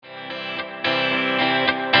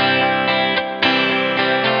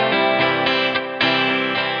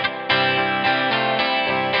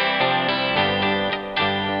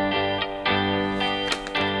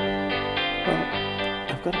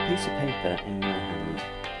my hand,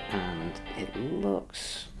 and it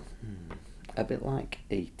looks a bit like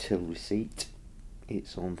a till receipt.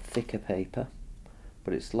 It's on thicker paper,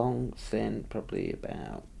 but it's long, thin, probably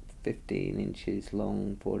about 15 inches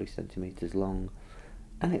long, 40 centimetres long,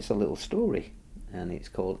 and it's a little story, and it's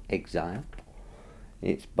called Exile.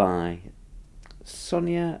 It's by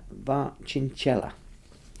Sonia Varchincella.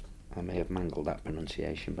 I may have mangled that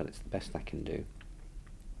pronunciation, but it's the best I can do.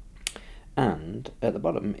 And at the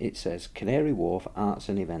bottom it says, Canary Wharf Arts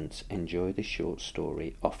and Events, enjoy this short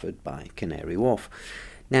story offered by Canary Wharf.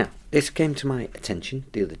 Now, this came to my attention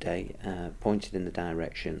the other day, pointed in the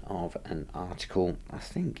direction of an article, I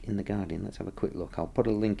think, in The Guardian. Let's have a quick look. I'll put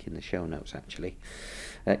a link in the show notes, actually.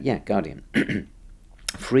 Guardian.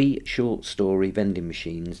 Free short story vending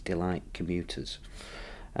machines delight commuters.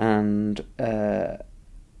 And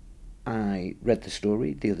I read the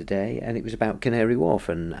story the other day, and it was about Canary Wharf,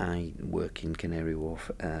 and I work in Canary Wharf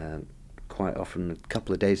quite often, a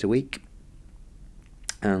couple of days a week.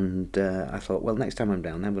 And I thought, well, next time I'm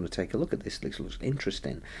down there, I'm going to take a look at this. This looks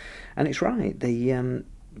interesting. And it's right.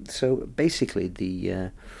 So basically,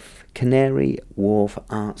 the Canary Wharf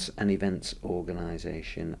Arts and Events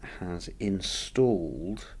Organisation has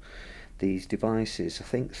installed these devices, I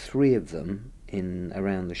think 3 of them, in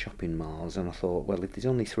around the shopping malls, and I thought, well, if there's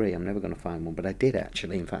only 3, I'm never going to find one. But I did,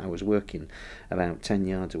 actually. In fact, I was working about 10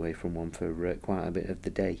 yards away from one for quite a bit of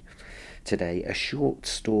the day today. A short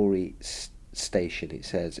story station, it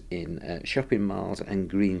says, in shopping malls and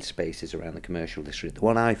green spaces around the commercial district. The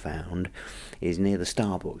one I found is near the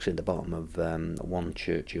Starbucks at the bottom of 1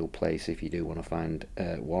 Churchill Place, if you do want to find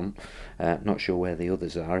one. Not sure where the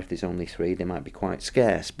others are. If there's only 3, they might be quite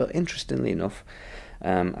scarce. But interestingly enough,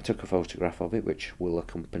 I took a photograph of it, which will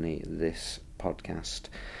accompany this podcast.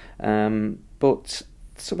 But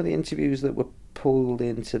some of the interviews that were pulled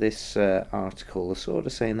into this article are sort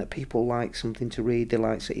of saying that people like something to read. They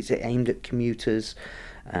like, it's aimed at commuters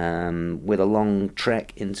with a long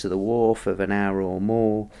trek into the wharf of an hour or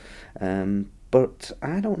more. But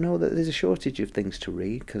I don't know that there's a shortage of things to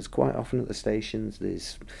read, because quite often at the stations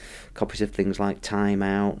there's copies of things like Time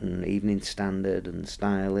Out and Evening Standard and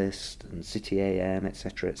Stylist and City AM,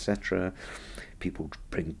 etc., etc. People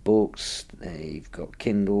bring books, they've got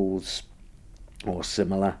Kindles or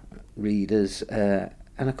similar readers, and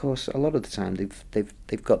of course a lot of the time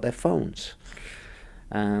they've got their phones.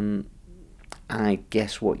 I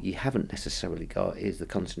guess what you haven't necessarily got is the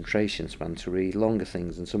concentration span to read longer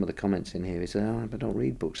things, and some of the comments in here is, I don't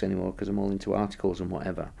read books anymore because I'm all into articles and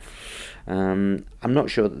whatever. I'm not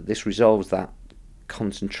sure that this resolves that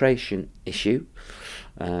concentration issue,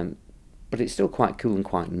 but it's still quite cool and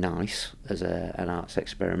quite nice as an arts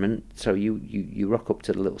experiment. So you rock up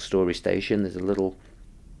to the little story station, there's a little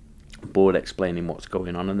board explaining what's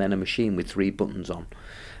going on, and then a machine with 3 buttons on,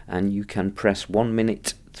 and you can press 1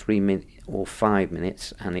 minute, 3 minutes or 5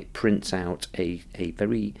 minutes, and it prints out a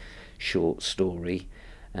very short story,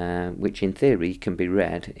 which in theory can be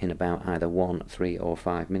read in about either 1, 3 or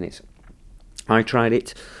 5 minutes. I tried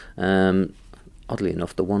it. Oddly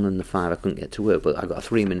enough, the 1 and the 5 I couldn't get to work, but I got a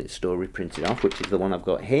 3-minute story printed off, which is the one I've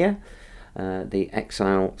got here, the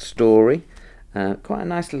Exile story. Quite a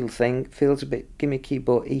nice little thing, feels a bit gimmicky,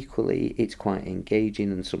 but equally it's quite engaging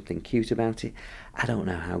and something cute about it. I don't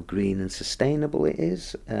know how green and sustainable it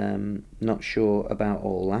is, not sure about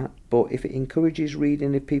all that, but if it encourages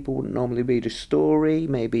reading, if people wouldn't normally read a story,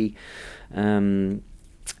 maybe reading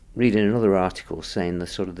another article saying the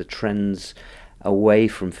sort of the trends away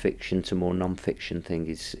from fiction to more non-fiction thing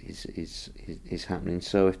is happening.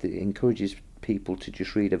 So if it encourages people to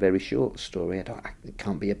just read a very short story, it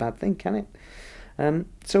can't be a bad thing, can it?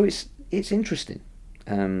 So it's interesting.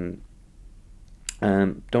 Don't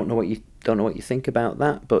know what you think about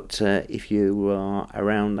that, but if you are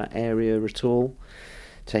around that area at all,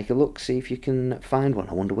 take a look, see if you can find one.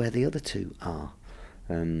 I wonder where the other 2 are.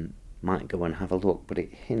 Might go and have a look, but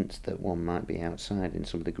it hints that one might be outside in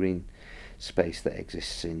some of the green space that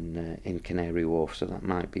exists in Canary Wharf, so that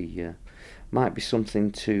might be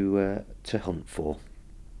something to hunt for.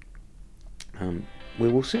 We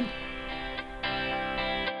will see.